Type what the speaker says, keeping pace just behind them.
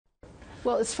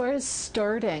Well, as far as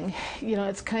starting,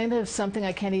 it's kind of something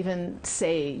I can't even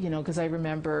say, because I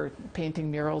remember painting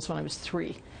murals when I was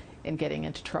 3 and getting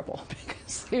into trouble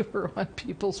because they were on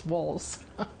people's walls.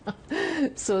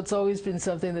 So it's always been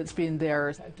something that's been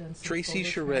there. Tracy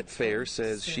Charette-Fair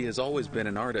says she has always been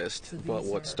an artist, but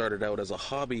what started out as a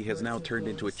hobby has now turned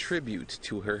into a tribute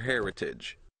to her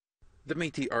heritage. The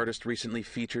Métis artist recently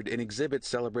featured an exhibit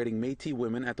celebrating Métis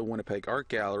women at the Winnipeg Art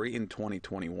Gallery in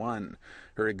 2021.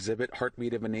 Her exhibit,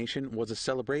 Heartbeat of a Nation, was a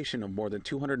celebration of more than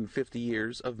 250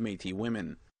 years of Métis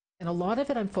women. And a lot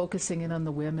of it I'm focusing in on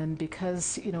the women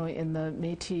because, in the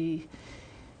Métis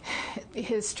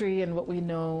history and what we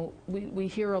know, we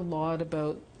hear a lot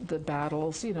about the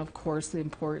battles, of course, the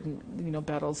important,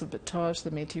 battles of Batoche,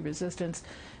 the Métis resistance,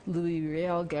 Louis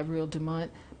Riel, Gabriel Dumont,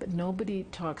 but nobody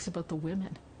talks about the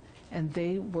women. And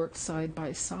they worked side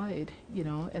by side,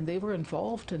 and they were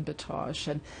involved in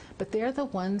Batoche. But they're the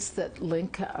ones that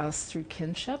link us through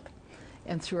kinship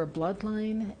and through our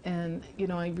bloodline. And,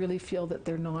 I really feel that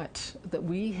that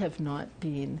we have not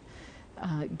been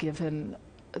given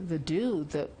the due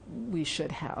that we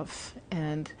should have.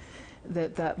 And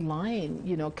that line,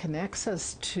 connects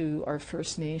us to our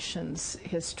First Nations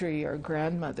history, our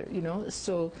grandmother,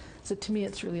 So to me,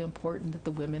 it's really important that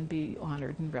the women be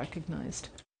honored and recognized.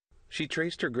 She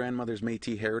traced her grandmother's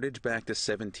Métis heritage back to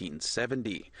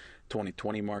 1770.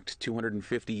 2020 marked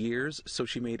 250 years, so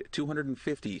she made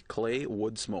 250 clay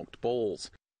wood-smoked bowls.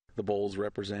 The bowls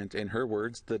represent, in her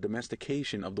words, the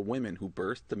domestication of the women who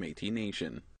birthed the Métis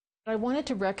Nation. I wanted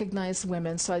to recognize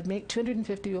women, so I'd make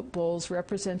 250 bowls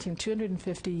representing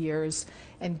 250 years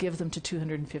and give them to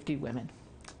 250 women,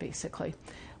 basically.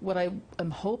 What I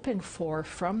am hoping for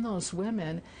from those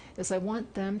women is I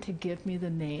want them to give me the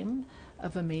name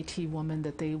of a Métis woman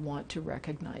that they want to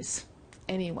recognize.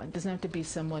 Anyone. It doesn't have to be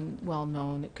someone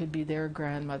well-known. It could be their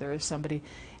grandmother or somebody.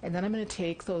 And then I'm going to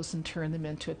take those and turn them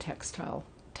into a textile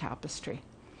tapestry.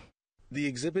 The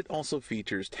exhibit also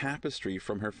features tapestry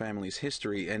from her family's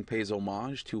history and pays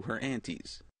homage to her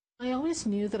aunties. I always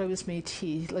knew that I was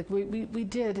Métis. Like we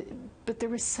did, but there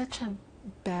was such a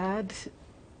bad,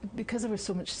 because there was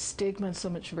so much stigma and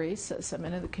so much racism,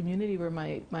 and in the community where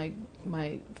my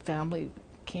family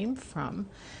came from,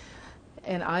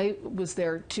 and I was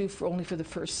there too only for the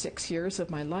first 6 years of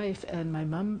my life, and my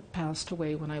mom passed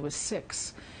away when I was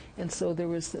 6, and so there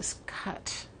was this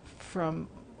cut from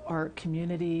our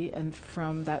community and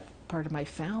from that part of my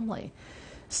family.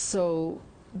 So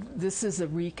this is a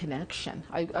reconnection.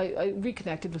 I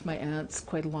reconnected with my aunts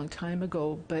quite a long time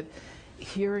ago, but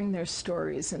hearing their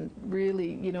stories and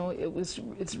really,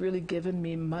 it's really given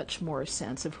me much more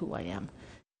sense of who I am.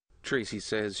 Tracy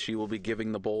says she will be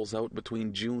giving the bowls out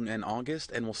between June and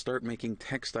August and will start making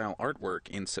textile artwork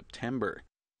in September.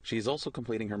 She is also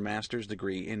completing her master's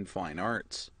degree in fine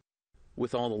arts.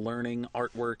 With all the learning,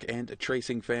 artwork, and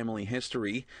tracing family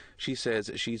history, she says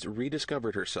she's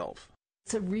rediscovered herself.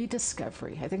 It's a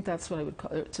rediscovery. I think that's what I would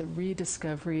call it. It's a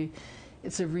rediscovery.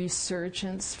 It's a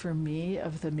resurgence for me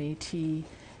of the Métis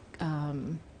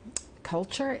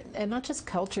culture, and not just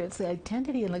culture, it's the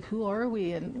identity and who are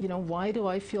we, and why do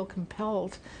I feel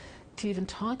compelled to even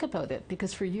talk about it?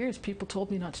 Because for years people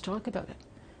told me not to talk about it.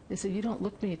 They said, you don't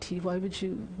look Métis, why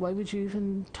would you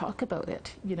even talk about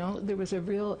it? There was a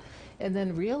real, and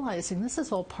then realizing this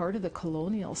is all part of the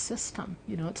colonial system.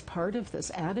 It's part of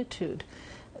this attitude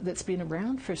that's been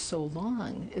around for so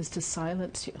long, is to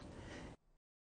silence you.